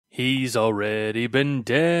He's already been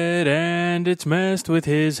dead and it's messed with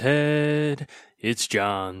his head. It's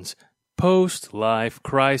John's post-life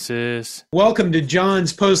crisis. Welcome to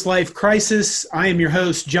John's Post-Life Crisis. I am your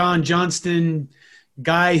host, John Johnston,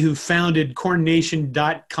 guy who founded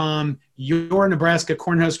CornNation.com, your Nebraska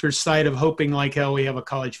Cornhuskers site of hoping like hell we have a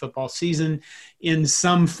college football season in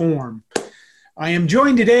some form. I am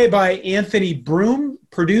joined today by Anthony Broome,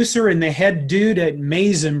 producer and the head dude at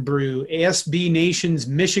Maizen Brew, SB Nation's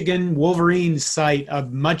Michigan Wolverines site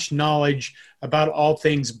of much knowledge about all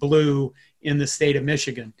things blue in the state of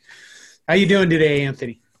Michigan. How you doing today,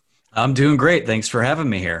 Anthony? I'm doing great. Thanks for having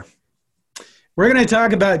me here. We're going to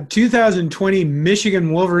talk about 2020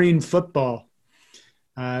 Michigan Wolverine football.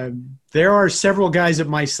 There are several guys at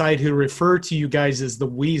my site who refer to you guys as the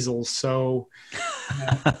Weasels, so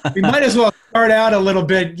we might as well start out a little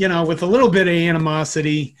bit, with a little bit of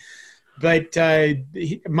animosity. But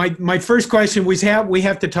my first question was, we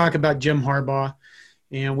have to talk about Jim Harbaugh,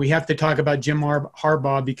 and we have to talk about Jim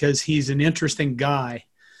Harbaugh because he's an interesting guy.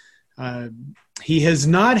 He has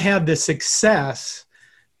not had the success,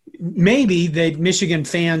 maybe, that Michigan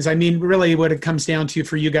fans, really what it comes down to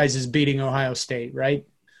for you guys is beating Ohio State, right?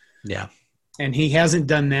 Yeah. And he hasn't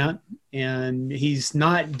done that, and he's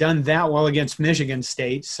not done that well against Michigan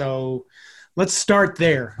State. So let's start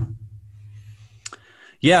there.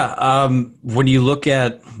 Yeah. When you look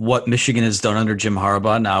at what Michigan has done under Jim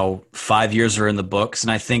Harbaugh, now 5 years are in the books.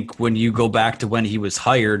 And I think when you go back to when he was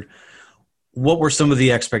hired, what were some of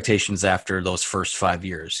the expectations after those first 5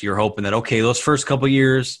 years? You're hoping that, okay, those first couple of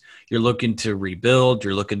years, you're looking to rebuild,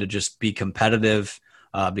 you're looking to just be competitive,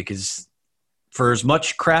 because for as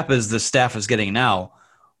much crap as the staff is getting now,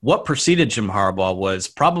 what preceded Jim Harbaugh was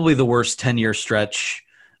probably the worst 10-year stretch,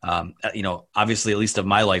 obviously at least of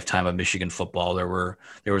my lifetime of Michigan football. There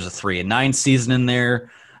was a 3-9 season in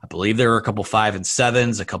there. I believe there were a couple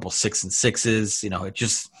 5-7s, a couple 6-6s. It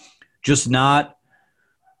just not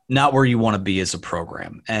where you want to be as a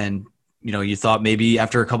program. And, you thought maybe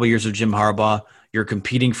after a couple of years of Jim Harbaugh, you're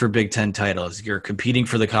competing for Big Ten titles. You're competing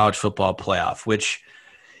for the college football playoff, which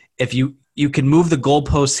if you can move the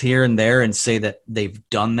goalposts here and there and say that they've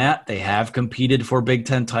done that, they have competed for Big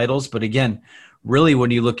Ten titles. But again, really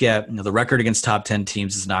when you look at the record against top 10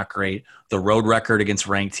 teams is not great. The road record against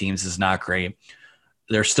ranked teams is not great.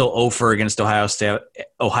 They're still 0-for against Ohio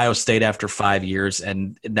State after 5 years.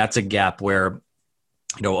 And that's a gap where,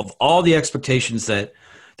 of all the expectations that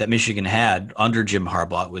Michigan had under Jim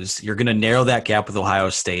Harbaugh was you're going to narrow that gap with Ohio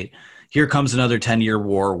State. Here comes another 10-year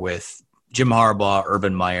war with Jim Harbaugh,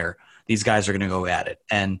 Urban Meyer. These guys are going to go at it.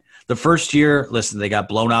 And the first year, listen, they got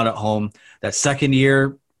blown out at home. That second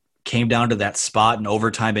year came down to that spot in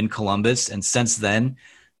overtime in Columbus. And since then,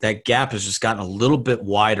 that gap has just gotten a little bit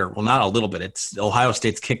wider. Well, not a little bit. It's Ohio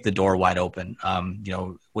State's kicked the door wide open.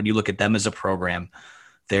 When you look at them as a program,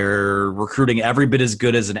 they're recruiting every bit as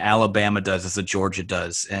good as an Alabama does, as a Georgia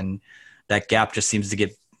does. And that gap just seems to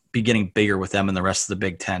be getting bigger with them and the rest of the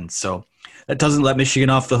Big Ten. So that doesn't let Michigan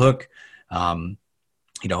off the hook.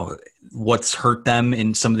 What's hurt them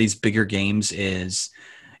in some of these bigger games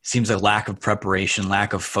seems like lack of preparation,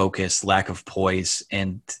 lack of focus, lack of poise.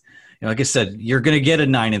 And, like I said, you're going to get a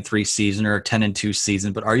 9-3 season or a 10-2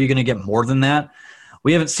 season, but are you going to get more than that?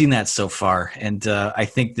 We haven't seen that so far. And I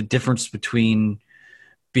think the difference between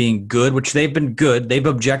being good, which they've been good, they've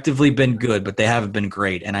objectively been good, but they haven't been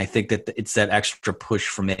great. And I think that it's that extra push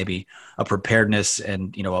from maybe a preparedness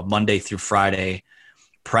and, a Monday through Friday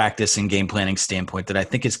practice and game planning standpoint that I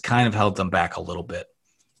think has kind of held them back a little bit.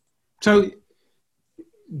 So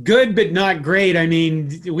good, but not great.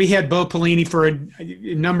 We had Bo Pelini for a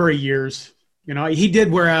number of years. He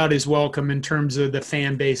did wear out his welcome in terms of the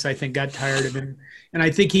fan base. I think got tired of him. And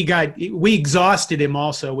I think we exhausted him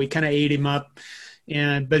also. We kind of ate him up.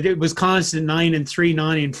 But it was constant 9-3,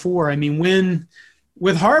 9-4.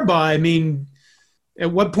 With Harbaugh, at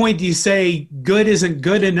what point do you say good isn't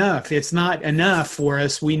good enough? It's not enough for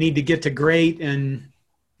us. We need to get to great, and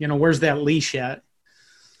where's that leash at?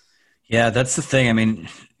 Yeah, that's the thing.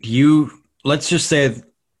 Let's just say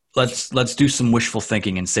let's do some wishful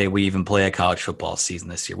thinking and say we even play a college football season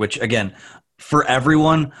this year. Which again, for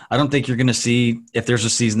everyone, I don't think you're going to see, if there's a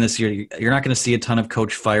season this year, you're not going to see a ton of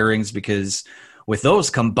coach firings because with those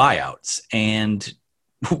come buyouts. And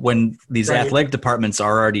when these athletic departments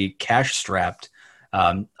are already cash strapped,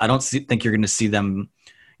 I don't think you're going to see them,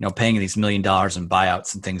 paying these $1 million in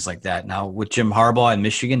buyouts and things like that. Now with Jim Harbaugh in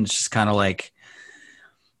Michigan, it's just kind of like,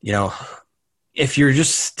 if you're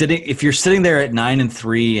sitting there at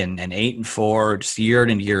 9-3 and 8-4, just year in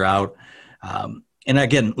and year out. And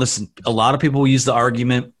again, listen, a lot of people use the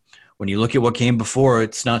argument when you look at what came before,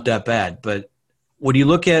 it's not that bad. But when you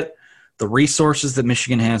look at the resources that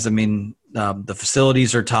Michigan has, I mean, the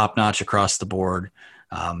facilities are top notch across the board.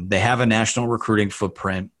 They have a national recruiting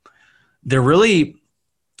footprint. There really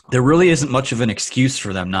isn't much of an excuse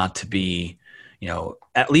for them not to be,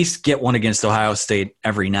 at least get one against Ohio State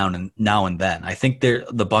every now and then. I think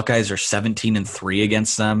the Buckeyes are 17-3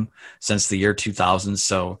 against them since the year 2000.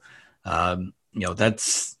 So,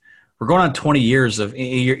 we're going on 20 years of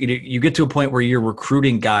you get to a point where you're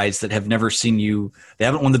recruiting guys that have never seen you. They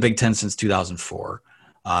haven't won the Big Ten since 2004.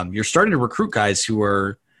 You're starting to recruit guys who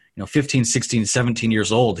are, 15, 16, 17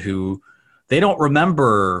 years old who they don't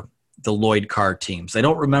remember the Lloyd Carr teams. They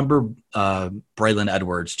don't remember Braylon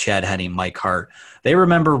Edwards, Chad Henne, Mike Hart. They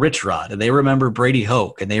remember Rich Rod, and they remember Brady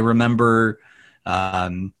Hoke, and they remember,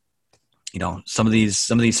 some of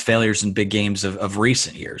these failures in big games of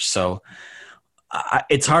recent years. So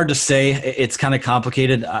it's hard to say. It's kind of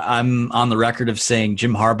complicated. I'm on the record of saying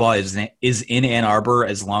Jim Harbaugh is in Ann Arbor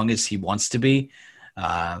as long as he wants to be.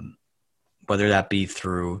 Whether that be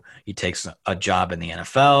through he takes a job in the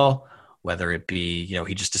NFL, whether it be,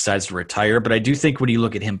 he just decides to retire. But I do think when you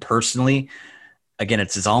look at him personally, again,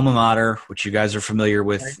 it's his alma mater, which you guys are familiar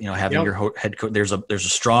with, having your head coach. There's a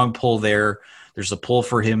strong pull there. There's a pull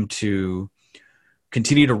for him to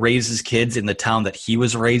continue to raise his kids in the town that he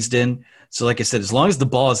was raised in. So like I said, as long as the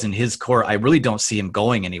ball is in his court, I really don't see him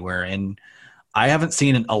going anywhere. And I haven't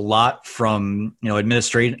seen a lot from,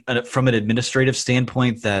 from an administrative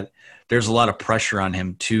standpoint that there's a lot of pressure on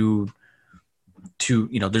him to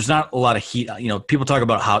there's not a lot of heat. People talk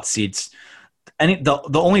about hot seats. And the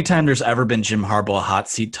only time there's ever been Jim Harbaugh hot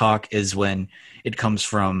seat talk is when it comes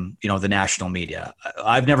from, the national media.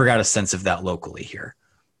 I've never got a sense of that locally here.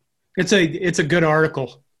 It's a good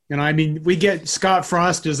article. We get Scott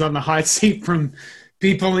Frost is on the hot seat from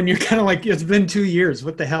people, and you're kind of like, it's been 2 years.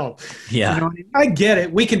 What the hell? Yeah. I get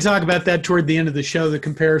it. We can talk about that toward the end of the show, the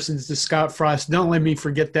comparisons to Scott Frost. Don't let me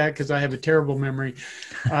forget that because I have a terrible memory.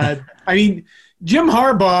 Jim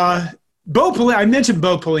Harbaugh, I mentioned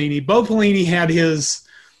Bo Pelini. Bo Pelini had his,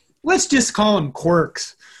 let's just call him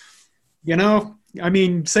quirks.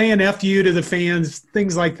 Saying F you to the fans,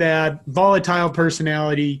 things like that, volatile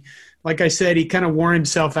personality. Like I said, he kind of wore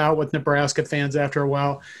himself out with Nebraska fans after a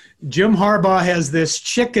while. Jim Harbaugh has this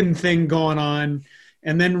chicken thing going on.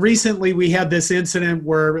 And then recently we had this incident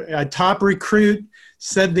where a top recruit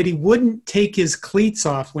said that he wouldn't take his cleats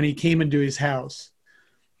off when he came into his house.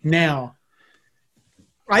 Now,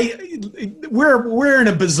 we're in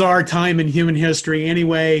a bizarre time in human history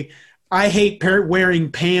anyway. I hate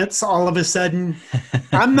wearing pants all of a sudden.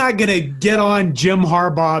 I'm not going to get on Jim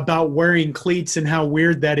Harbaugh about wearing cleats and how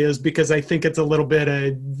weird that is because I think it's a little bit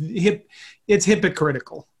it's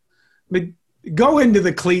hypocritical. But go into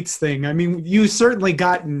the cleats thing. You've certainly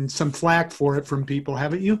gotten some flack for it from people,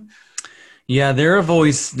 haven't you? Yeah, there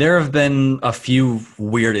have been a few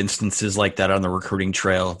weird instances like that on the recruiting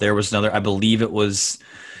trail. There was another, I believe it was,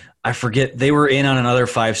 I forget, they were in on another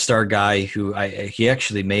 5-star guy who he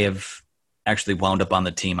actually may have actually wound up on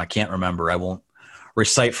the team. I can't remember. I won't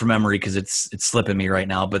recite from memory because it's slipping me right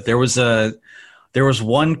now. But there was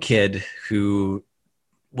one kid who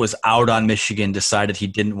was out on Michigan, decided he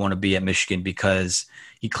didn't want to be at Michigan because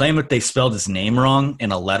he claimed that they spelled his name wrong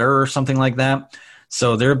in a letter or something like that.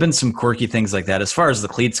 So there have been some quirky things like that. As far as the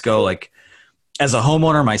cleats go, like as a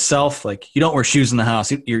homeowner myself, like you don't wear shoes in the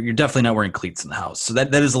house. You're definitely not wearing cleats in the house. So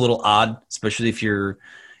that is a little odd, especially if you're,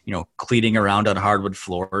 cleating around on hardwood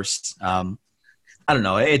floors. I don't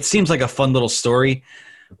know. It seems like a fun little story.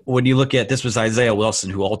 When you look at, this was Isaiah Wilson,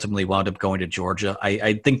 who ultimately wound up going to Georgia.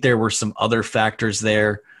 I think there were some other factors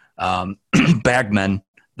there, bagmen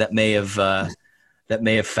that may have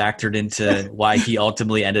factored into why he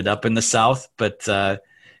ultimately ended up in the South. But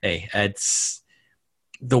hey, it's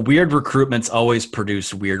the weird recruitments always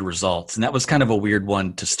produce weird results, and that was kind of a weird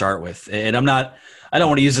one to start with. And I don't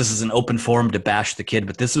want to use this as an open forum to bash the kid,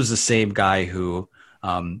 but this was the same guy who,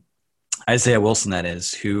 Isaiah Wilson, that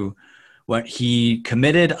is, who. When he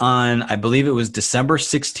committed on, I believe it was December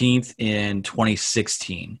 16th in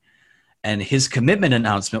 2016. And his commitment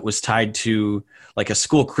announcement was tied to like a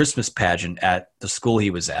school Christmas pageant at the school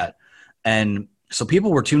he was at. And so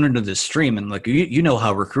people were tuning into this stream, and like, you know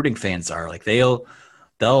how recruiting fans are. Like there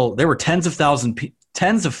were tens of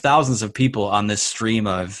thousands of people on this stream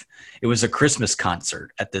of, it was a Christmas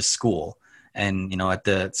concert at this school. And,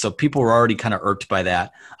 so people were already kind of irked by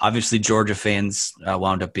that. Obviously, Georgia fans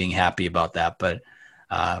wound up being happy about that. But,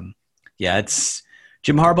 it's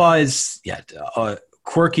Jim Harbaugh is, a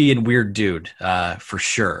quirky and weird dude for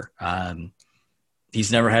sure.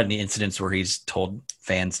 He's never had any incidents where he's told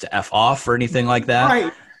fans to F off or anything like that.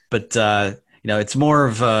 Right. But, it's more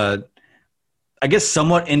of I guess,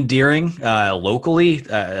 somewhat endearing locally,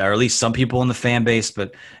 or at least some people in the fan base,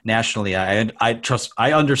 but nationally, I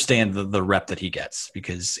understand the rep that he gets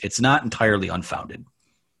because it's not entirely unfounded.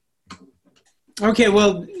 Okay,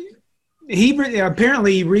 well, he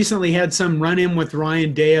apparently recently had some run-in with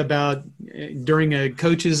Ryan Day about during a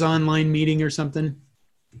coach's online meeting or something.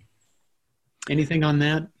 Anything on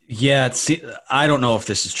that? Yeah, I don't know if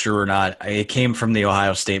this is true or not. It came from the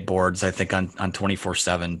Ohio State boards, I think, on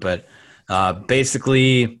 24/7. But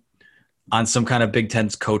basically, on some kind of Big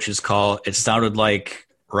Ten's coaches call, it sounded like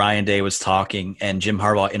Ryan Day was talking, and Jim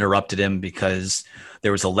Harbaugh interrupted him because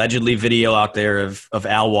there was allegedly video out there of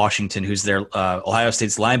Al Washington, who's their Ohio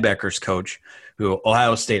State's linebackers coach, who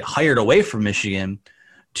Ohio State hired away from Michigan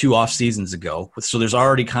 2 off seasons ago. So there's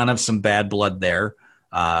already kind of some bad blood there.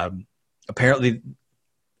 Apparently,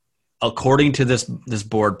 according to this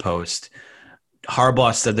board post,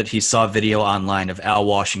 Harbaugh said that he saw video online of Al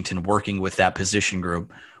Washington working with that position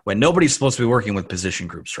group when nobody's supposed to be working with position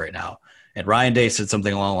groups right now. And Ryan Day said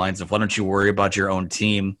something along the lines of, why don't you worry about your own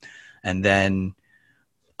team? And then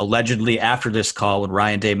allegedly after this call, when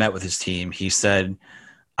Ryan Day met with his team, he said,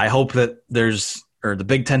 I hope that the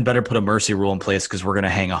Big Ten better put a mercy rule in place because we're going to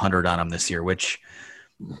hang 100 on them this year, which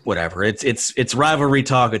whatever. It's rivalry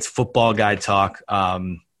talk. It's football guy talk.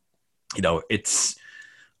 It's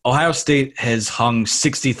Ohio State has hung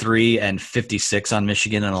 63 and 56 on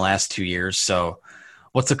Michigan in the last 2 years. So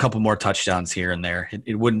what's a couple more touchdowns here and there?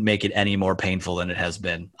 It wouldn't make it any more painful than it has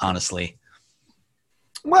been, honestly.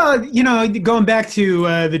 Well, going back to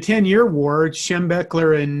the 10-year war,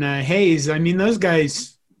 Schembechler and Hayes, I mean, those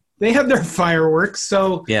guys, they have their fireworks.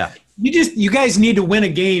 So yeah, you guys need to win a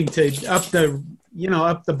game to up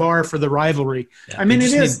the bar for the rivalry. Yeah, I mean,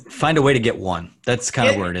 find a way to get one. That's kind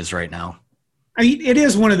of where it is right now. I mean, it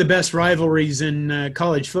is one of the best rivalries in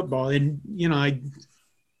college football. And,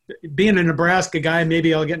 being a Nebraska guy,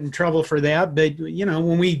 maybe I'll get in trouble for that. But,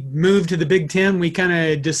 when we moved to the Big Ten, we kind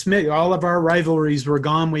of dismissed all of our rivalries were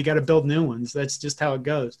gone. We got to build new ones. That's just how it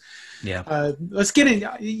goes. Yeah. Let's get in.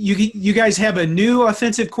 You guys have a new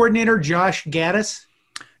offensive coordinator, Josh Gattis.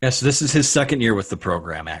 Yeah, so this is his second year with the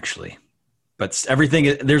program, actually. But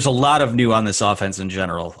there's a lot of new on this offense in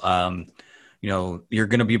general. You're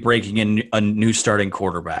going to be breaking in a new starting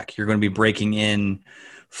quarterback. You're going to be breaking in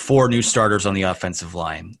 4 new starters on the offensive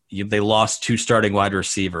line. They lost 2 starting wide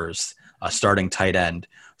receivers, a starting tight end.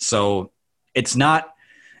 So it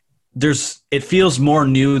feels more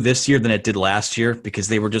new this year than it did last year because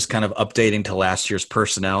they were just kind of updating to last year's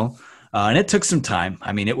personnel. And it took some time.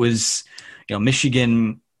 I mean, it was,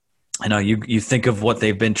 Michigan, I know you think of what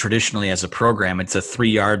they've been traditionally as a program. It's a 3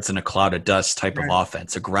 yards in a cloud of dust type of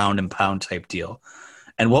offense, a ground and pound type deal.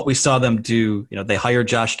 And what we saw them do, they hired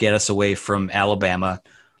Josh Gattis away from Alabama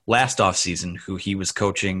last offseason, who he was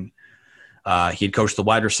coaching. He had coached the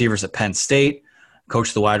wide receivers at Penn State,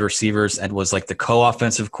 coached the wide receivers, and was like the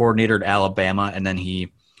co-offensive coordinator at Alabama. And then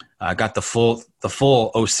he got the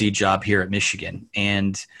full OC job here at Michigan.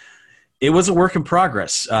 And it was a work in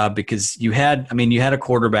progress because you had a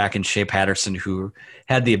quarterback in Shea Patterson who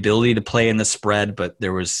had the ability to play in the spread, but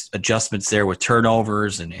there was adjustments there with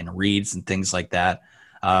turnovers and reads and things like that.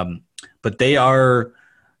 But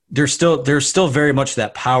there's still very much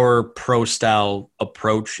that power pro style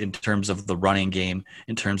approach in terms of the running game,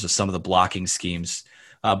 in terms of some of the blocking schemes.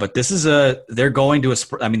 But they're going to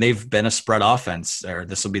they've been a spread offense, or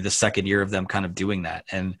this will be the second year of them kind of doing that.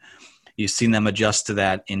 And you've seen them adjust to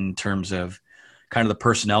that in terms of kind of the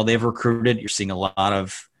personnel they've recruited. You're seeing a lot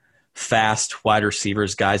of fast wide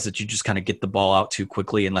receivers, guys that you just kind of get the ball out to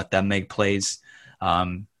quickly and let them make plays.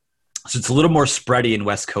 So it's a little more spready and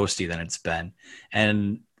West Coasty than it's been.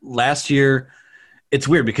 And last year, it's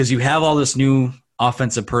weird because you have all this new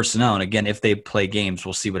offensive personnel. And again, if they play games,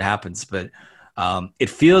 we'll see what happens. But it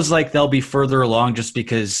feels like they'll be further along just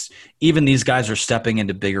because even these guys are stepping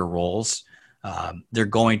into bigger roles. They're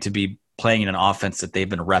going to be playing in an offense that they've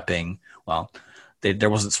been repping. Well, there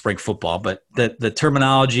wasn't spring football, but the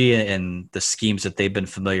terminology and the schemes that they've been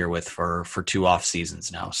familiar with for 2 off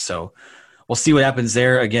seasons now. So we'll see what happens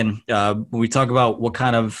there. Again, when we talk about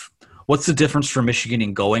what's the difference for Michigan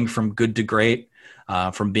in going from good to great,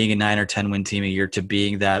 from being a 9 or 10 win team a year to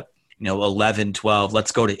being that 11, 12,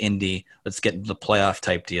 let's go to Indy, let's get into the playoff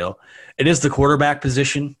type deal. It is the quarterback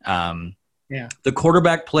position. The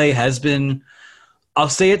quarterback play has been, I'll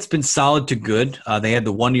say it's been solid to good. They had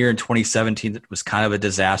the 1 year in 2017 that was kind of a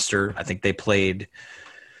disaster. I think they played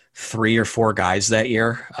 3 or 4 guys that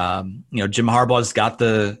year. Jim Harbaugh's got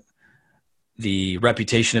the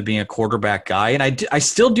reputation of being a quarterback guy, and I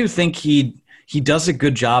still do think he does a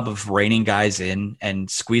good job of reining guys in and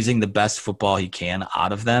squeezing the best football he can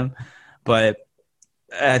out of them. But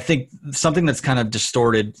I think something that's kind of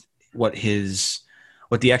distorted what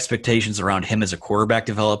the expectations around him as a quarterback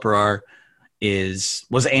developer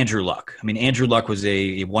was Andrew Luck. I mean, Andrew Luck was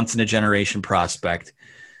a once in a generation prospect.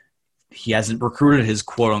 He hasn't recruited his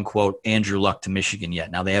quote unquote Andrew Luck to Michigan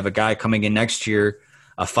yet. Now they have a guy coming in next year,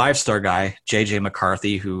 a 5-star guy, JJ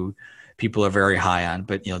McCarthy, who people are very high on.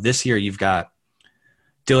 But this year you've got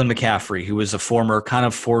Dylan McCaffrey, who was a former kind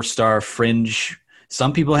of 4-star fringe.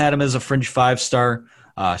 Some people had him as a fringe 5-star,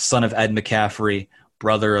 son of Ed McCaffrey,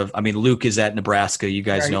 brother of, Luke is at Nebraska. You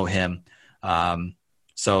guys know him.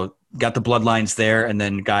 So got the bloodlines there. And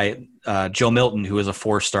then Joe Milton, who is a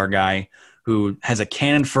 4-star guy who has a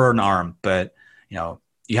cannon for an arm, but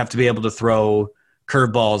you have to be able to throw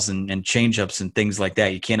curveballs and changeups and things like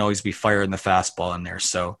that. You can't always be firing the fastball in there.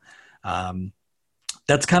 So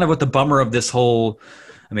that's kind of what the bummer of this whole,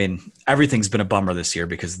 everything's been a bummer this year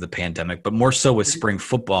because of the pandemic, but more so with spring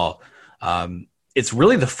football. It's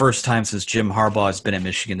really the first time since Jim Harbaugh has been at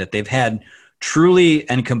Michigan that they've had truly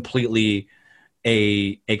and completely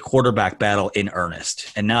a quarterback battle in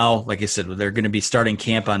earnest. And now, like I said, they're going to be starting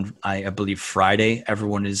camp on, I believe, Friday.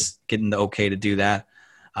 Everyone is getting the okay to do that.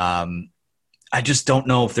 I just don't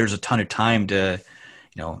know if there's a ton of time to,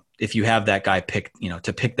 if you have that guy picked,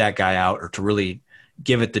 to pick that guy out or to really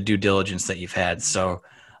give it the due diligence that you've had. So,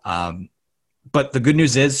 but the good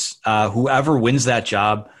news is whoever wins that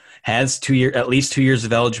job has at least 2 years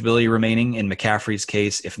of eligibility remaining. In McCaffrey's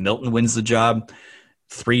case, if Milton wins the job,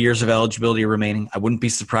 3 years of eligibility remaining. I wouldn't be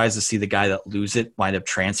surprised to see the guy that lose it wind up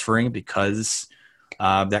transferring because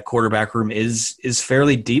that quarterback room is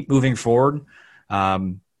fairly deep moving forward.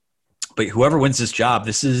 But whoever wins this job,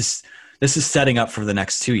 this is setting up for the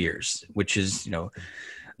next 2 years, which is,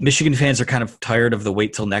 Michigan fans are kind of tired of the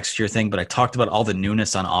wait till next year thing, but I talked about all the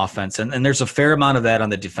newness on offense, and there's a fair amount of that on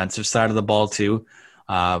the defensive side of the ball too.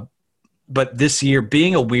 But this year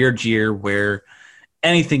being a weird year where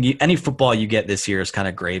any football you get this year is kind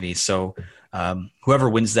of gravy. So whoever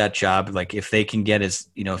wins that job, like if they can get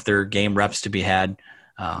if there are game reps to be had,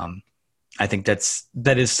 I think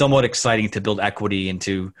that is somewhat exciting to build equity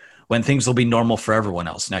into when things will be normal for everyone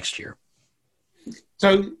else next year.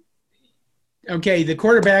 So, okay, the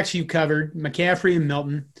quarterbacks you covered, McCaffrey and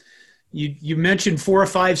Milton. You mentioned 4 or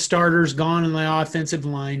 5 starters gone on the offensive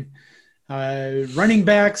line. Running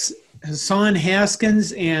backs, Hassan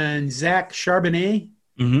Haskins and Zach Charbonnet.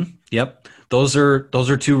 Mm-hmm. Yep. Those are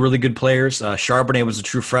 2 really good players. Charbonnet was a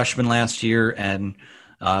true freshman last year, and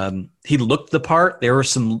he looked the part. There were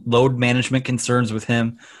some load management concerns with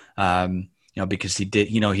him, because he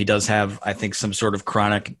does have, I think, some sort of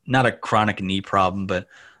not a chronic knee problem, but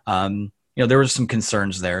there was some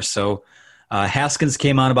concerns there. So Haskins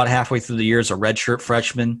came on about halfway through the year as a redshirt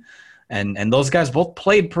freshman. And those guys both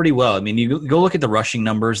played pretty well. You go look at the rushing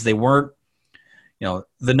numbers. They weren't,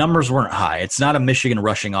 the numbers weren't high. It's not a Michigan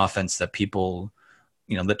rushing offense that people,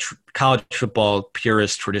 college football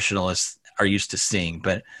purists, traditionalists are used to seeing.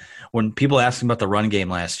 But when people asked about the run game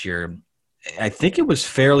last year, I think it was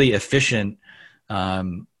fairly efficient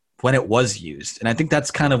when it was used. And I think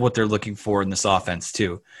that's kind of what they're looking for in this offense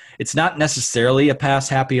too. It's not necessarily a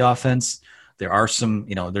pass-happy offense. There are some,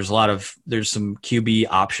 there's some QB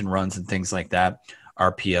option runs and things like that,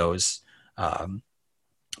 RPOs.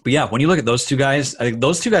 But yeah, when you look at those 2 guys, I think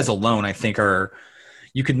those 2 guys alone, I think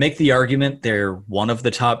you could make the argument they're one of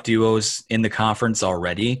the top duos in the conference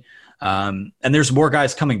already. And there's more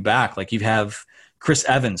guys coming back. Like you have Chris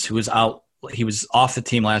Evans, who was out. He was off the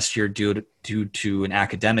team last year due to an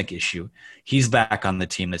academic issue. He's back on the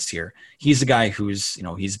team this year. He's a guy who's,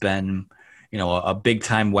 he's been, a big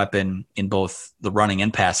time weapon in both the running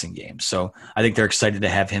and passing game. So I think they're excited to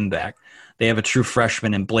have him back. They have a true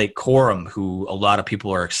freshman in Blake Corum, who a lot of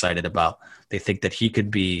people are excited about. They think that he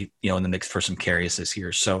could be, in the mix for some carries this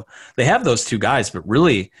year. So they have those 2 guys, but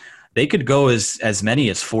really they could go as many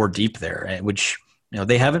as 4 deep there, which,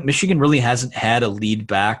 they haven't. Michigan really hasn't had a lead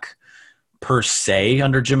back per se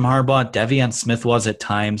under Jim Harbaugh. Devion Smith was at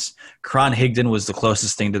times. Cron Higdon was the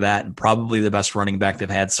closest thing to that and probably the best running back they've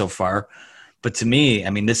had so far. But to me,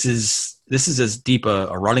 this is as deep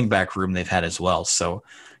a running back room they've had as well. So,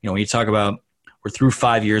 when you talk about we're through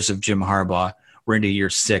 5 years of Jim Harbaugh, we're into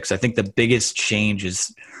year 6. I think the biggest change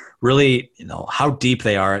is really, how deep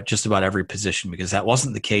they are at just about every position, because that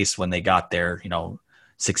wasn't the case when they got there,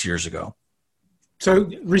 6 years ago.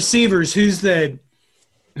 So receivers, who's the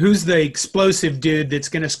explosive dude that's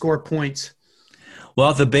going to score points?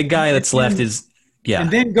 Well, the big guy that's left is. Yeah.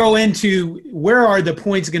 And then go into where are the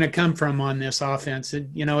points going to come from on this offense? Is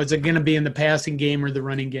it going to be in the passing game or the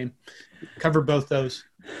running game? Cover both those.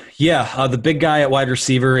 Yeah. The big guy at wide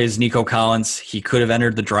receiver is Nico Collins. He could have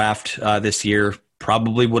entered the draft this year,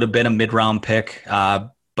 probably would have been a mid-round pick,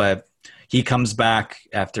 but he comes back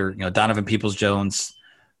after Donovan Peoples-Jones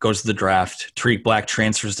goes to the draft. Tariq Black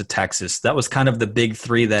transfers to Texas. That was kind of the big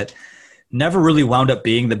three that never really wound up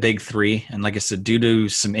being the big three. And like I said, due to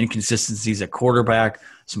some inconsistencies at quarterback,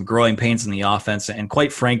 some growing pains in the offense, and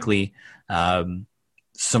quite frankly, some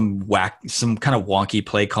kind of wonky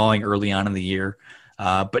play calling early on in the year.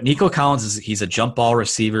 But Nico Collins he's a jump ball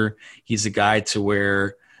receiver. He's a guy to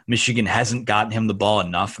where Michigan hasn't gotten him the ball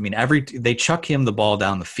enough. I mean, they chuck him the ball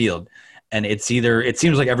down the field, and it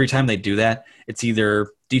seems like every time they do that, it's either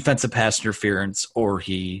defensive pass interference or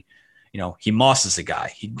he mosses a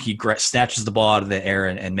guy. He snatches the ball out of the air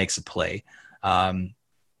and makes a play.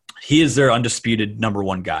 He is their undisputed number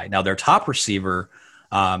one guy. Now, their top receiver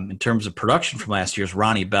in terms of production from last year is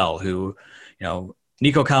Ronnie Bell, who,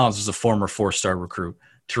 Nico Collins was a former 4-star recruit.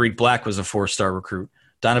 Tariq Black was a 4-star recruit.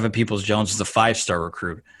 Donovan Peoples-Jones was a 5-star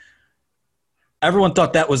recruit. Everyone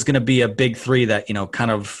thought that was going to be a big three that,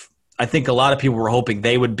 I think a lot of people were hoping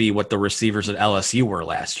they would be what the receivers at LSU were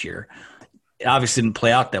last year. It obviously didn't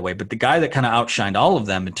play out that way, but the guy that kind of outshined all of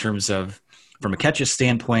them in terms of from a catches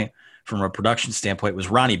standpoint, from a production standpoint, was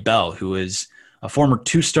Ronnie Bell, who is a former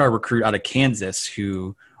 2-star recruit out of Kansas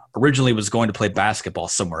who originally was going to play basketball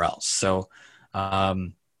somewhere else. So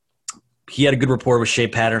he had a good rapport with Shea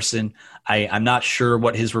Patterson. I'm not sure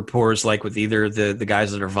what his rapport is like with either the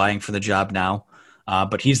guys that are vying for the job now,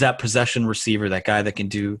 but he's that possession receiver, that guy that can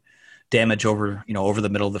do damage over the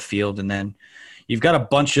middle of the field. And then you've got a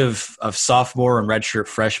bunch of sophomore and redshirt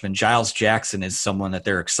freshmen. Giles Jackson is someone that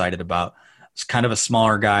they're excited about. It's kind of a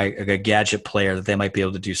smaller guy, a gadget player that they might be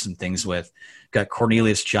able to do some things with. You've got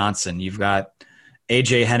Cornelius Johnson. You've got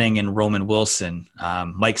A.J. Henning and Roman Wilson.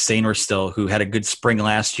 Mike Sainristil, who had a good spring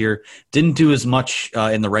last year. Didn't do as much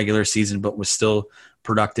in the regular season, but was still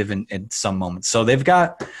productive in some moments. So they've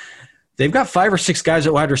got 5 or 6 guys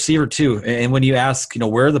at wide receiver too. And when you ask,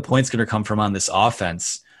 where are the points going to come from on this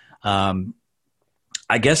offense?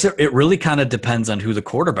 I guess it really kind of depends on who the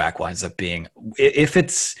quarterback winds up being. If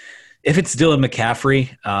it's Dylan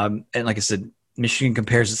McCaffrey, and like I said, Michigan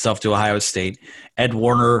compares itself to Ohio State. Ed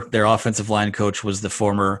Warner, their offensive line coach, was the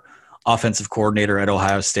former offensive coordinator at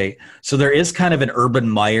Ohio State. So there is kind of an Urban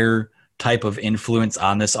Meyer type of influence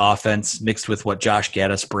on this offense mixed with what Josh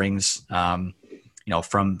Gaddis brings,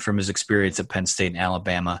 from his experience at Penn State and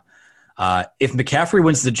Alabama. If McCaffrey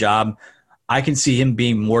wins the job, I can see him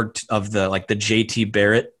being more of the JT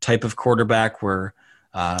Barrett type of quarterback where,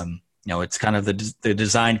 it's kind of the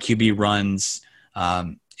design QB runs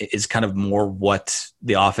is kind of more what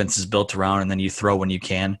the offense is built around, and then you throw when you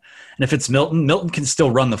can. And if it's Milton can still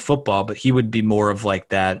run the football, but he would be more of like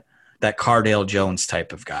that Cardale Jones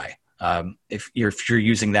type of guy. If you're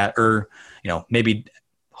using that, or maybe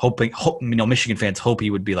Michigan fans hope he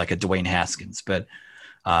would be like a Dwayne Haskins, but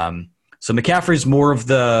so McCaffrey's more of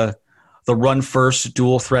the run first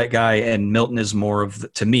dual threat guy, and Milton is more of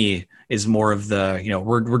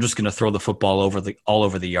we're just going to throw the football all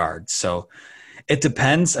over the yard. So it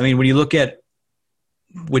depends. I mean, when you look at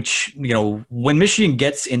when Michigan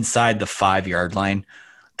gets inside the 5-yard line,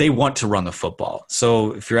 they want to run the football.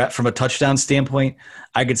 So if you're from a touchdown standpoint,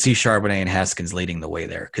 I could see Charbonnet and Haskins leading the way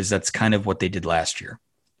there, because that's kind of what they did last year.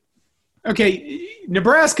 Okay,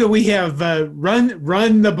 Nebraska, we have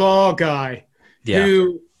run the ball guy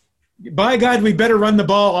who, by God, we better run the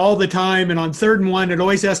ball all the time. And on 3rd and 1, it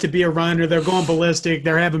always has to be a run, or they're going ballistic.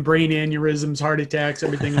 They're having brain aneurysms, heart attacks,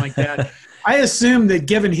 everything like that. I assume that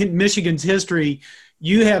given Michigan's history,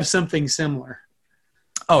 you have something similar.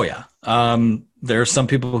 Oh, yeah. There are some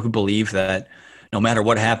people who believe that no matter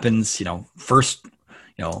what happens, first,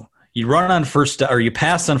 you run on first, or you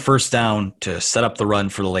pass on first down to set up the run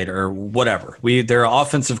for the later, or whatever. There are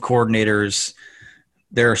offensive coordinators.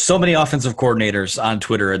 There are so many offensive coordinators on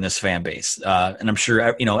Twitter in this fan base. And I'm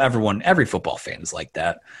sure, every football fan is like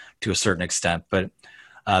that to a certain extent. But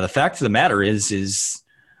the fact of the matter is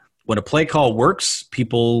when a play call works,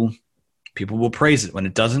 people will praise it. When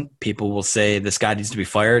it doesn't, people will say this guy needs to be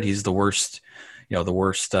fired. He's the worst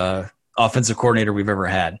offensive coordinator we've ever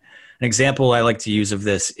had. An example I like to use of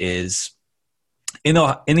this is in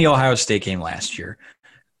the Ohio State game last year.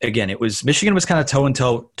 Again, Michigan was kind of toe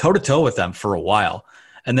to toe with them for a while,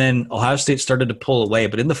 and then Ohio State started to pull away.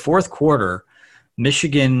 But in the 4th quarter,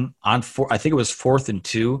 Michigan I think it was 4th and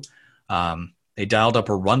 2. They dialed up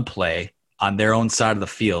a run play on their own side of the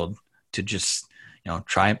field to just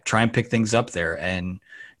try and pick things up there. And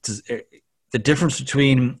the difference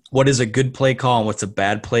between what is a good play call and what's a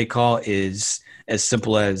bad play call is as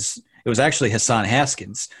simple as it was actually Hassan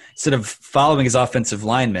Haskins. Instead of following his offensive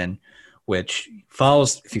lineman, which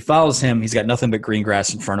if he follows him, he's got nothing but green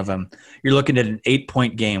grass in front of him. You're looking at an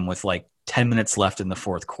 8-point game with like 10 minutes left in the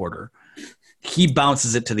fourth quarter. He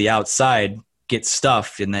bounces it to the outside, gets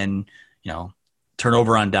stuffed, and then,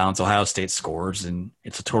 turnover on downs, Ohio State scores, and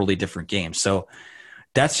it's a totally different game. So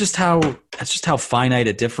that's just how finite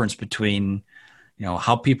a difference between,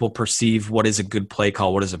 how people perceive what is a good play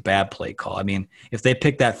call, what is a bad play call. I mean, if they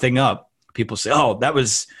pick that thing up, people say, oh, that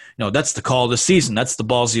was, that's the call of the season. That's the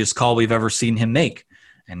ballsiest call we've ever seen him make.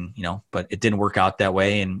 And, but it didn't work out that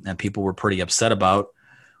way. And people were pretty upset about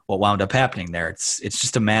what wound up happening there. It's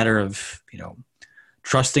just a matter of,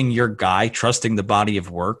 trusting your guy, trusting the body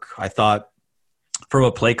of work. I thought from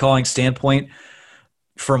a play calling standpoint,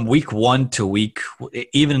 from week 1 to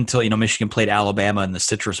even until, Michigan played Alabama in the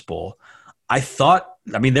Citrus Bowl,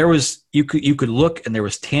 there was, you could look and there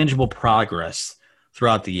was tangible progress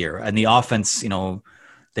throughout the year. And the offense,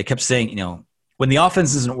 they kept saying, when the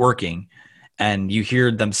offense isn't working and you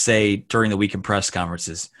hear them say during the week in press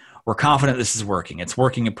conferences, we're confident this is working. It's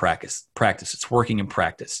working in practice. It's working in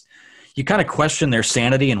practice. You kind of question their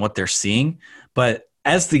sanity and what they're seeing. But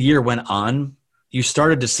as the year went on, you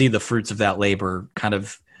started to see the fruits of that labor kind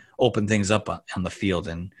of open things up on the field.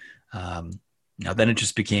 And, then it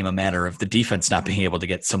just became a matter of the defense not being able to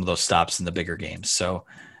get some of those stops in the bigger games. So,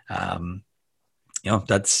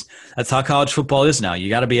 that's how college football is now. You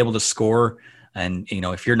got to be able to score. And,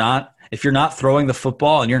 if you're not throwing the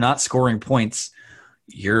football and you're not scoring points,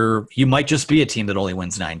 you might just be a team that only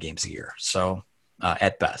wins 9 games a year. So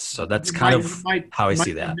at best. So that's how I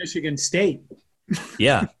see that. Michigan State.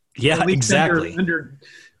 Yeah. Yeah, exactly.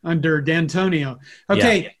 Under D'Antonio.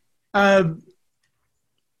 Okay. Yeah.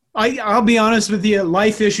 I'll be honest with you.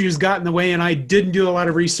 Life issues got in the way, and I didn't do a lot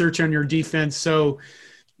of research on your defense. So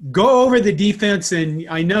go over the defense. And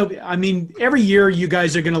every year you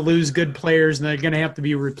guys are going to lose good players, and they're going to have to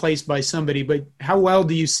be replaced by somebody. But how well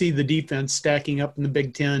do you see the defense stacking up in the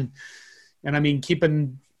Big Ten? And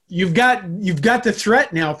you've got the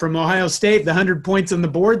threat now from Ohio State, the 100 points on the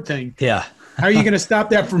board thing. Yeah. How are you going to stop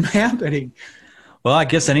that from happening? Well, I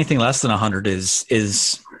guess anything less than 100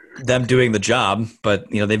 is them doing the job, but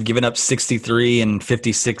they've given up 63 and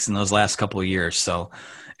 56 in those last couple of years, so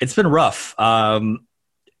it's been rough. And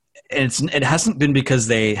it hasn't been because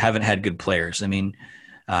they haven't had good players. You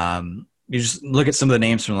just look at some of the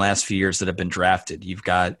names from the last few years that have been drafted. You've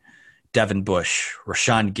got Devin Bush,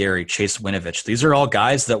 Rashawn Gary, Chase Winovich. These are all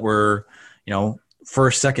guys that were,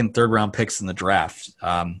 first, second, third round picks in the draft.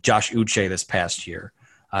 Josh Uche this past year.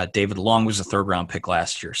 David Long was a third round pick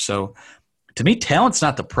last year. So to me, talent's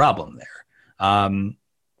not the problem there.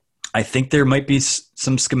 I think there might be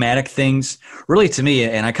some schematic things. Really, to me,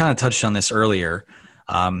 and I kind of touched on this earlier,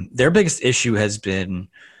 their biggest issue has been,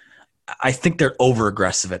 I think they're over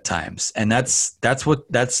aggressive at times. And that's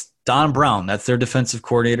Don Brown. That's their defensive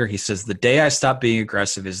coordinator. He says the day I stop being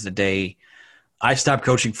aggressive is the day I stop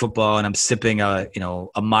coaching football and I'm sipping a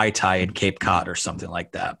Mai Tai in Cape Cod or something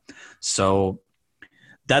like that. So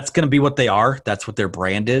that's going to be what they are. That's what their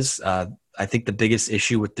brand is. I think the biggest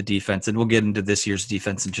issue with the defense, and we'll get into this year's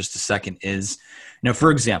defense in just a second, is, for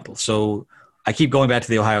example, so I keep going back to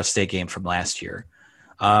the Ohio State game from last year.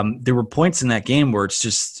 There were points in that game where it's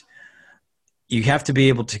just, you have to be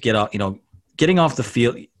able to get off, getting off the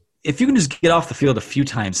field. If you can just get off the field a few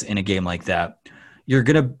times in a game like that, you're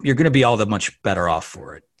gonna be all that much better off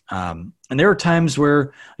for it. And there are times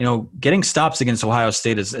where, getting stops against Ohio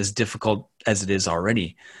State is as difficult as it is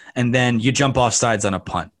already. And then you jump off sides on a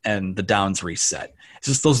punt and the downs reset. It's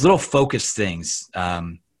just those little focus things.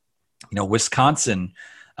 Wisconsin,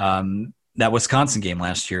 that Wisconsin game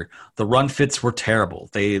last year, the run fits were terrible.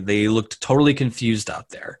 They looked totally confused out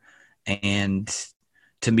there. And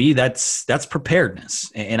to me, that's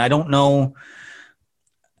preparedness. And I don't know.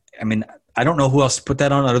 I don't know who else to put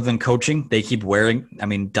that on other than coaching. They keep wearing.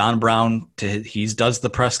 Don Brown, he does the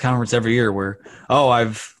press conference every year where,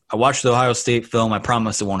 I watched the Ohio State film. I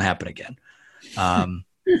promise it won't happen again. But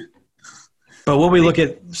when we look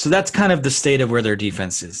at, so that's kind of the state of where their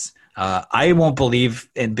defense is. I won't believe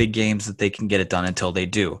in big games that they can get it done until they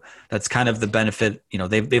do. That's kind of the benefit.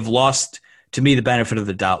 They've lost, to me, the benefit of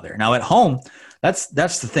the doubt there. Now at home, that's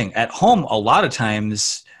the thing. At home, a lot of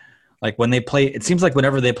times, like when they play, it seems like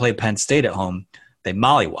whenever they play Penn State at home, they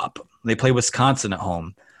mollywop them. They play Wisconsin at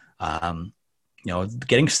home.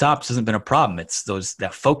 Getting stops hasn't been a problem. It's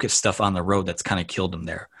that focus stuff on the road that's kind of killed them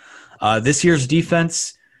there. This year's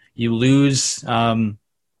defense, you lose.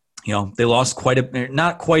 They lost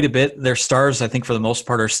not quite a bit. Their stars, I think, for the most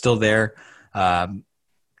part, are still there. Cam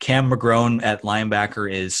McGrone at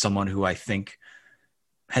linebacker is someone who I think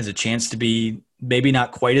has a chance to be maybe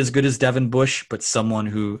not quite as good as Devin Bush, but someone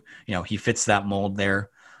who, he fits that mold there.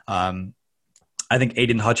 I think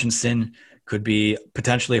Aiden Hutchinson could be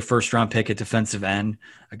potentially a first-round pick at defensive end,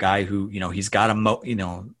 a guy who, he's got a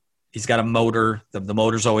motor. The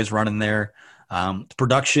motor's always running there.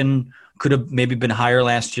 Production could have maybe been higher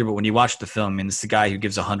last year, but when you watch the film, this is a guy who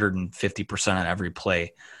gives 150% on every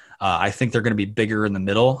play. I think they're going to be bigger in the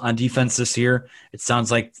middle on defense this year. It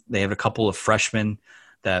sounds like they have a couple of freshmen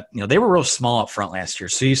that, they were real small up front last year.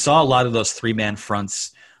 So you saw a lot of those 3-man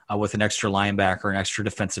fronts with an extra linebacker, an extra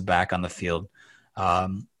defensive back on the field.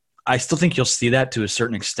 I still think you'll see that to a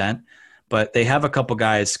certain extent, but they have a couple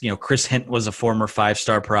guys. Chris Hint was a former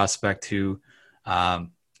 5-star prospect who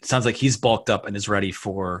sounds like he's bulked up and is ready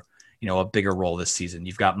for a bigger role this season.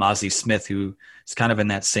 You've got Mozzie Smith, who is kind of in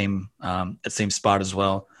that same spot as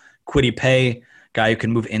well. Kwity Paye, guy who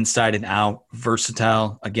can move inside and out,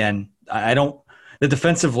 versatile. Again, the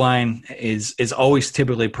defensive line is always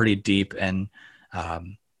typically pretty deep, and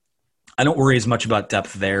I don't worry as much about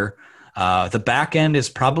depth there. The back end is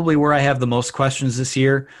probably where I have the most questions this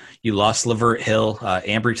year. You lost Lavert Hill.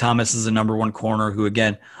 Ambry Thomas is the number 1 corner who,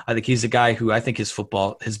 again, I think he's a guy who I think his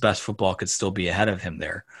best football could still be ahead of him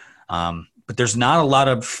there. But there's not a lot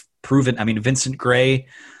of proven. Vincent Gray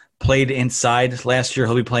played inside last year.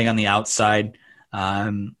 He'll be playing on the outside.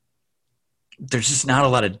 There's just not a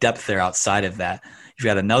lot of depth there outside of that. You've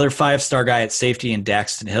got another 5-star guy at safety in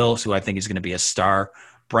Daxton Hill, who I think is going to be a star.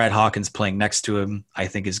 Brad Hawkins playing next to him, I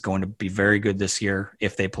think, is going to be very good this year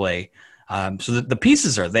if they play. So the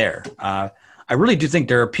pieces are there. I really do think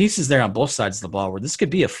there are pieces there on both sides of the ball where this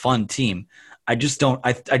could be a fun team. I just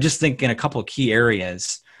think in a couple of key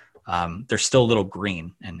areas, they're still a little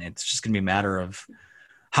green, and it's just going to be a matter of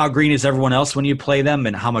how green is everyone else when you play them,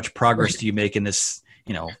 and how much progress do you make in this,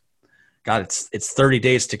 God, it's 30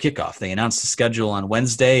 days to kickoff. They announced the schedule on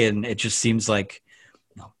Wednesday, and it just seems like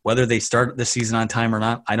whether they start the season on time or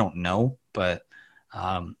not, I don't know. But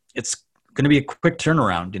it's going to be a quick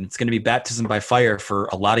turnaround, and it's going to be baptism by fire for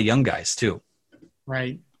a lot of young guys too.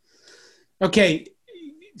 Right. Okay,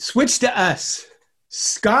 switch to us.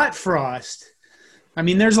 Scott Frost.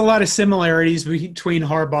 There's a lot of similarities between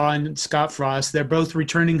Harbaugh and Scott Frost. They're both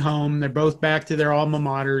returning home. They're both back to their alma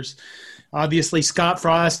maters. Obviously, Scott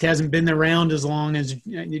Frost hasn't been around as long as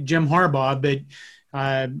Jim Harbaugh, but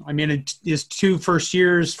his 2 first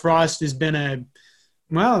years, Frost has been a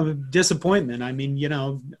disappointment.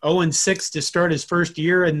 0-6 to start his first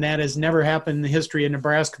year, and that has never happened in the history of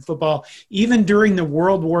Nebraska football, even during the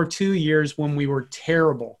World War II years when we were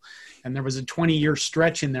terrible. And there was a 20-year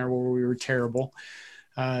stretch in there where we were terrible.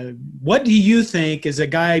 What do you think, as a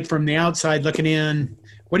guy from the outside looking in,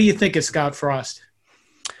 what do you think of Scott Frost?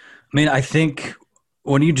 I think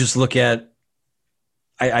when you just look at,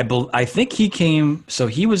 I think he came, so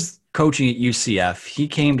he was coaching at UCF. He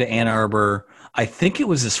came to Ann Arbor. I think it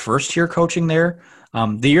was his first year coaching there.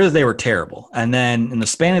 The year that they were terrible. And then in the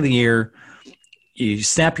span of the year, you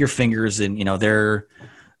snap your fingers and,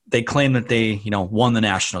 they claim that they, won the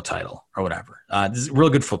national title or whatever. This is a real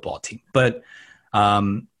good football team. But I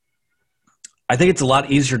think it's a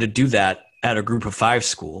lot easier to do that at a group of 5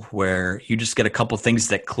 school where you just get a couple things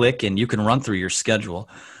that click and you can run through your schedule.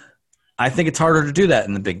 I think it's harder to do that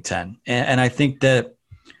in the Big Ten. And I think that,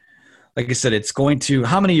 like I said, it's going to –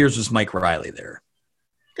 how many years was Mike Riley there?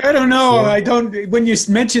 I don't know. When you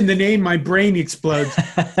mention the name, my brain explodes.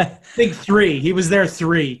 I think 3. He was there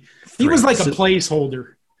 3. He was like a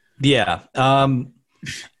placeholder. Yeah.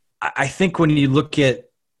 I think when you look at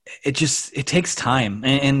it, it takes time.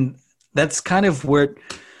 And that's kind of where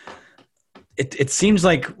it seems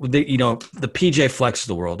like, the PJ Flex of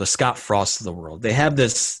the world, the Scott Frost of the world, they have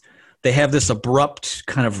this abrupt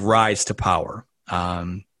kind of rise to power.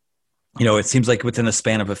 It seems like within the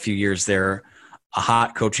span of a few years, they're a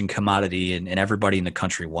hot coaching commodity and everybody in the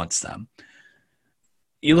country wants them.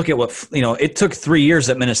 You look at what, it took 3 years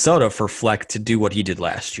at Minnesota for Fleck to do what he did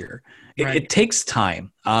last year. Right. It takes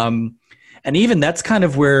time. And even that's kind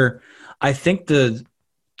of where I think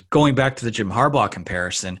going back to the Jim Harbaugh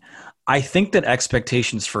comparison, I think that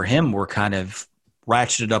expectations for him were kind of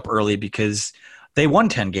ratcheted up early because they won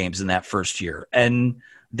 10 games in that first year. And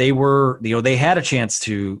they were, they had a chance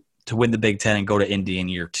to win the Big Ten and go to Indy in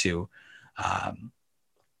year 2.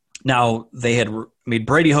 Now they had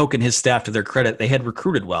Brady Hoke and his staff, to their credit, they had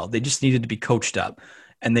recruited well. They just needed to be coached up,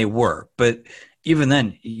 and they were. But even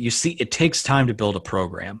then, you see, it takes time to build a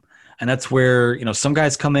program, and that's where some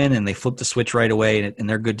guys come in and they flip the switch right away and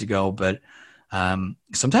they're good to go. But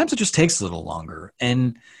sometimes it just takes a little longer.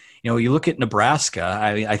 And you look at Nebraska.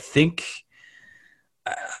 I think,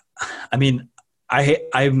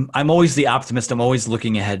 I'm always the optimist. I'm always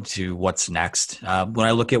looking ahead to what's next. When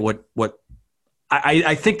I look at what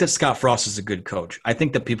I think that Scott Frost is a good coach. I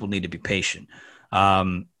think that people need to be patient.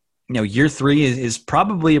 Year 3 is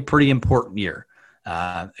probably a pretty important year.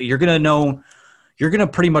 You're going to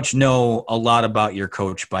pretty much know a lot about your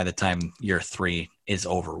coach by the time year 3 is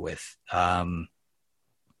over with.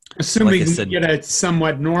 Assuming like we get a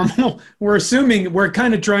somewhat normal, we're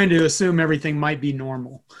kind of trying to assume everything might be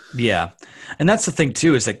normal. Yeah. And that's the thing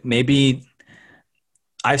too, is like maybe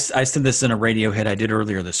I said this in a radio hit I did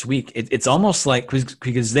earlier this week. It's almost like,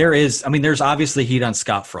 because there's obviously heat on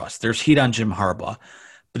Scott Frost. There's heat on Jim Harbaugh,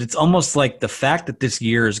 but it's almost like the fact that this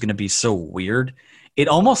year is going to be so weird. It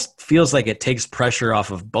almost feels like it takes pressure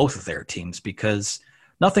off of both of their teams because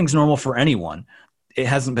nothing's normal for anyone. It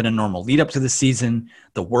hasn't been a normal lead up to the season.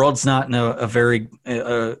 The world's not in a very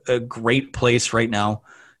great place right now.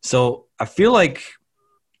 So I feel like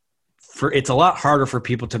it's a lot harder for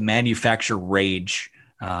people to manufacture rage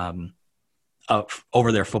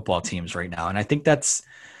over their football teams right now. And I think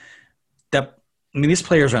these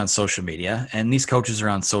players are on social media and these coaches are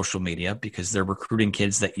on social media because they're recruiting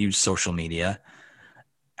kids that use social media.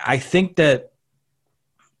 I think that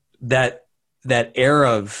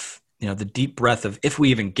era of, the deep breath of, if we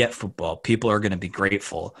even get football, people are going to be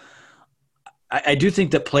grateful. I do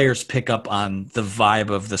think that players pick up on the vibe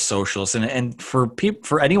of the socials, and for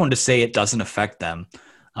anyone to say it doesn't affect them,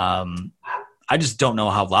 I just don't know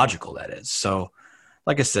how logical that is. So,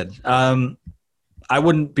 like I said, I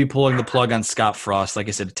wouldn't be pulling the plug on Scott Frost. Like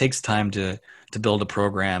I said, it takes time to build a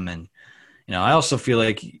program, and I also feel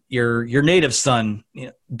like your native son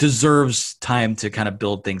deserves time to kind of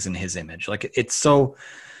build things in his image. Like it's so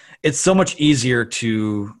much easier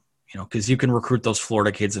to. Because you can recruit those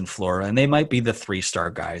Florida kids in Florida, and they might be the 3-star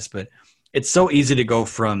guys, but it's so easy to go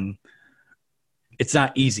from. It's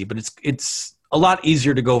not easy, but it's a lot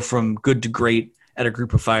easier to go from good to great at a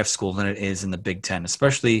Group of 5 school than it is in the Big Ten.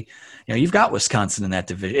 Especially, you've got Wisconsin in that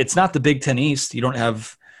division. It's not the Big Ten East. You don't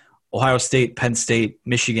have Ohio State, Penn State,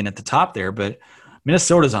 Michigan at the top there, but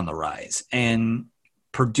Minnesota's on the rise, and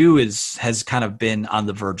Purdue has kind of been on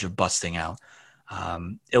the verge of busting out.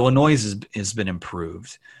 Illinois has been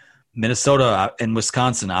improved. Minnesota and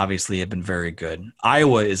Wisconsin obviously have been very good.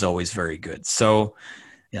 Iowa is always very good. So,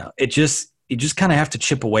 you just kind of have to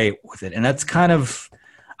chip away with it. And that's kind of,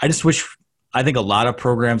 I think a lot of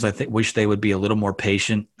programs, wish they would be a little more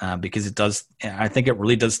patient because I think it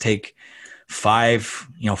really does take 4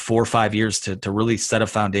 or 5 years to really set a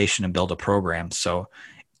foundation and build a program. So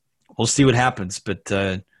we'll see what happens, but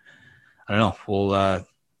I don't know.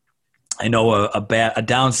 I know a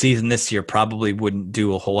down season this year probably wouldn't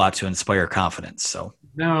do a whole lot to inspire confidence. So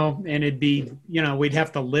no, and it'd be, we'd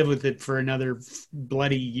have to live with it for another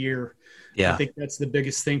bloody year. Yeah. I think that's the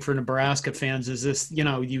biggest thing for Nebraska fans is this,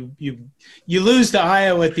 you lose to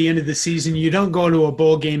Iowa at the end of the season, you don't go to a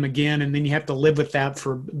bowl game again, and then you have to live with that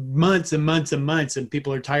for months and months and months, and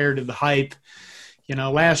people are tired of the hype.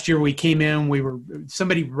 Last year we came in,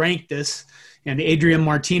 somebody ranked us, and Adrian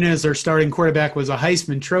Martinez, our starting quarterback, was a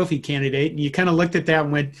Heisman Trophy candidate. And you kind of looked at that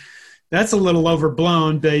and went, that's a little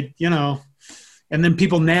overblown, but, and then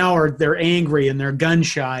people now they're angry and they're gun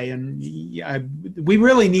shy. And we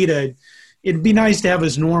really it'd be nice to have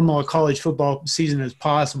as normal a college football season as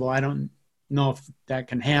possible. I don't know if that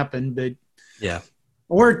can happen, but yeah.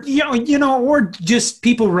 Or, or just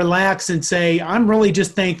people relax and say, I'm really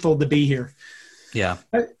just thankful to be here. Yeah.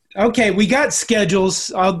 Okay, we got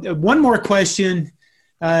schedules. One more question.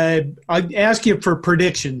 I'll ask you for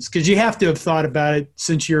predictions because you have to have thought about it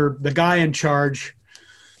since you're the guy in charge.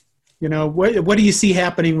 What do you see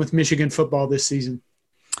happening with Michigan football this season?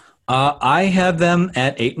 I have them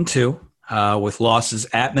at 8-2 with losses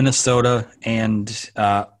at Minnesota and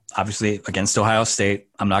obviously against Ohio State.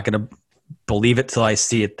 I'm not going to believe it till I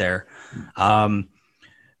see it there.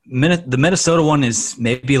 The Minnesota one is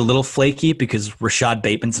maybe a little flaky because Rashad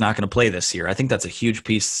Bateman's not going to play this year. I think that's a huge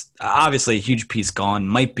piece. Obviously, a huge piece gone.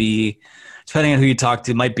 Might be, depending on who you talk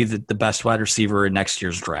to, might be the best wide receiver in next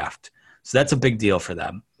year's draft. So that's a big deal for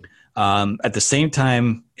them. At the same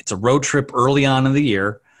time, it's a road trip early on in the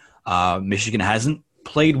year. Michigan hasn't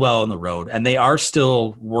played well on the road, and they are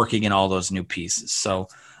still working in all those new pieces. So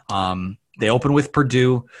they open with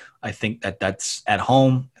Purdue. I think that's at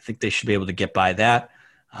home. I think they should be able to get by that.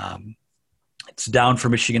 It's down for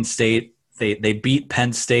Michigan State. They beat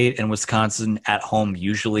Penn State and Wisconsin at home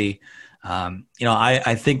usually.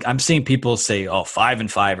 I think I'm seeing people say,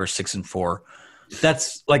 5-5 or 6-4.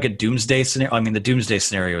 That's like a doomsday scenario. I mean, the doomsday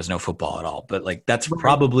scenario is no football at all, but like that's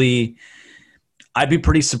probably. I'd be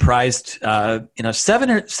pretty surprised. 7-3,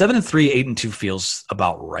 8-2 feels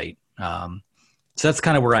about right. So that's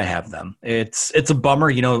kind of where I have them. It's a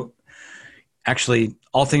bummer, actually,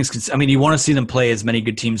 all things – I mean, you want to see them play as many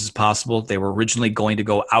good teams as possible. They were originally going to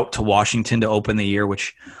go out to Washington to open the year,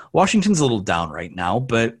 which Washington's a little down right now.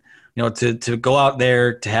 But, to go out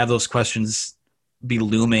there, to have those questions be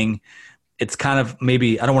looming, it's kind of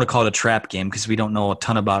maybe – I don't want to call it a trap game because we don't know a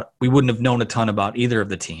ton about – we wouldn't have known a ton about either of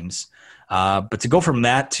the teams. But to go from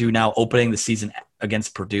that to now opening the season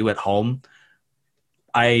against Purdue at home,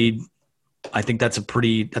 I think that's a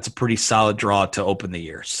pretty solid draw to open the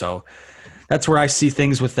year. So – that's where I see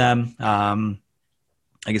things with them.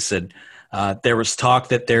 Like I said, there was talk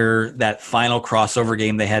that that final crossover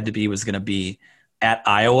game they had to be was going to be at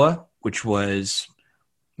Iowa, which was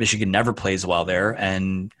Michigan never plays well there.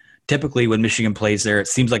 And typically when Michigan plays there, it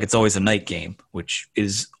seems like it's always a night game, which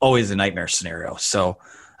is always a nightmare scenario. So,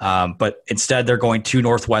 but instead they're going to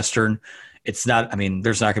Northwestern. There's not going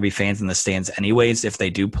to be fans in the stands anyways if they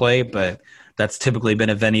do play, but that's typically been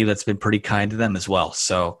a venue that's been pretty kind to them as well.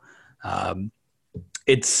 So,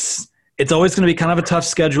 it's always going to be kind of a tough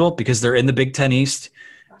schedule because they're in the Big Ten East.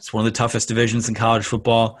 It's one of the toughest divisions in college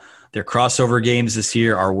football. Their crossover games this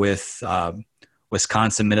year are with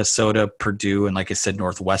Wisconsin, Minnesota, Purdue, and like I said,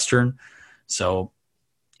 Northwestern. So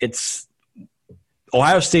it's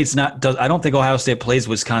Ohio State's not. I don't think Ohio State plays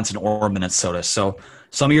Wisconsin or Minnesota. So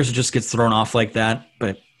some years it just gets thrown off like that.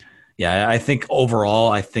 But yeah, I think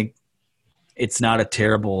overall, it's not a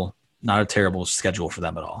terrible schedule for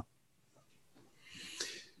them at all.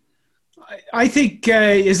 I think,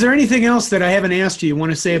 is there anything else that I haven't asked you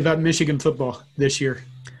want to say about Michigan football this year?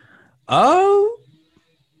 Oh,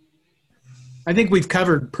 I think we've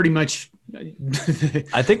covered pretty much.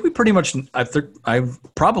 I think we pretty much, I've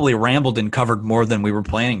probably rambled and covered more than we were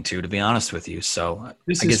planning to be honest with you. So I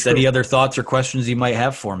guess any other thoughts or questions you might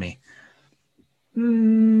have for me?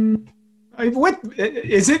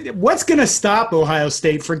 What's going to stop Ohio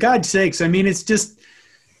State, for God's sakes? I mean, it's just,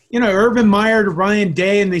 Urban Meyer to Ryan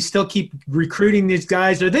Day, and they still keep recruiting these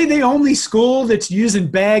guys. Are they the only school that's using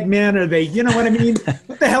bagmen? Are they, you know what I mean?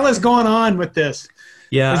 What the hell is going on with this?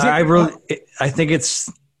 Yeah, I think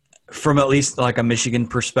it's from at least like a Michigan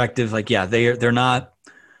perspective. Like, yeah, they're not.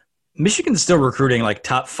 Michigan's still recruiting like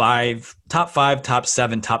top 5, top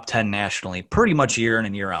 7, top 10 nationally, pretty much year in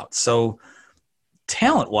and year out. So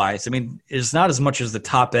talent-wise, it's not as much as the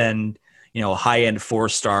top end, high-end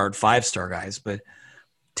 4-star, 5-star guys, but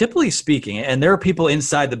typically speaking, and there are people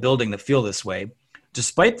inside the building that feel this way,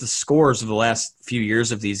 despite the scores of the last few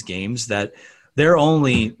years of these games, that there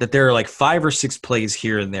are like 5 or 6 plays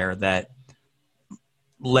here and there that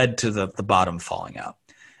led to the bottom falling out.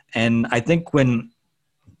 And I think when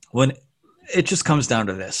it just comes down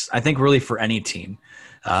to this, I think really for any team,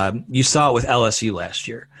 you saw it with LSU last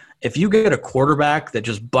year. If you get a quarterback that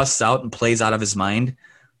just busts out and plays out of his mind,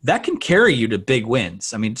 that can carry you to big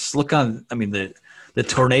wins. Just look on, the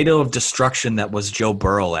tornado of destruction that was Joe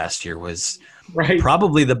Burrow last year was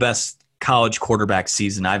probably the best college quarterback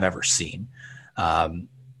season I've ever seen.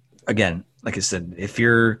 Again, like I said,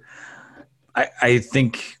 I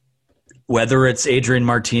think whether it's Adrian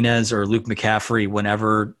Martinez or Luke McCaffrey,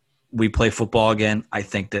 whenever we play football again, I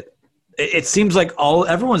think that it seems like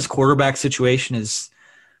everyone's quarterback situation is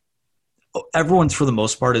everyone's for the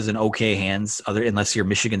most part is in okay hands, unless you're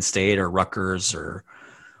Michigan State or Rutgers or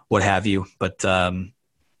what have you. But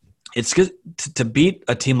it's good to beat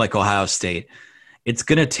a team like Ohio State. It's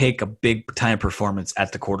going to take a big time performance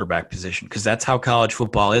at the quarterback position because that's how college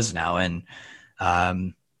football is now. And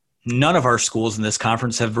none of our schools in this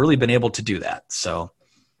conference have really been able to do that. So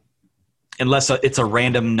unless it's a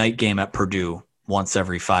random night game at Purdue once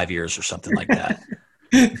every 5 years or something like that.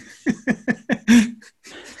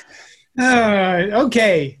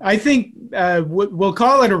 Okay. I think we'll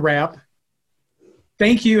call it a wrap.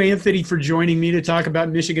 Thank you, Anthony, for joining me to talk about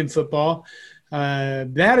Michigan football.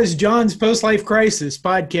 That is John's Post-Life Crisis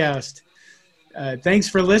podcast. Thanks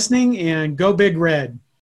for listening, and go Big Red.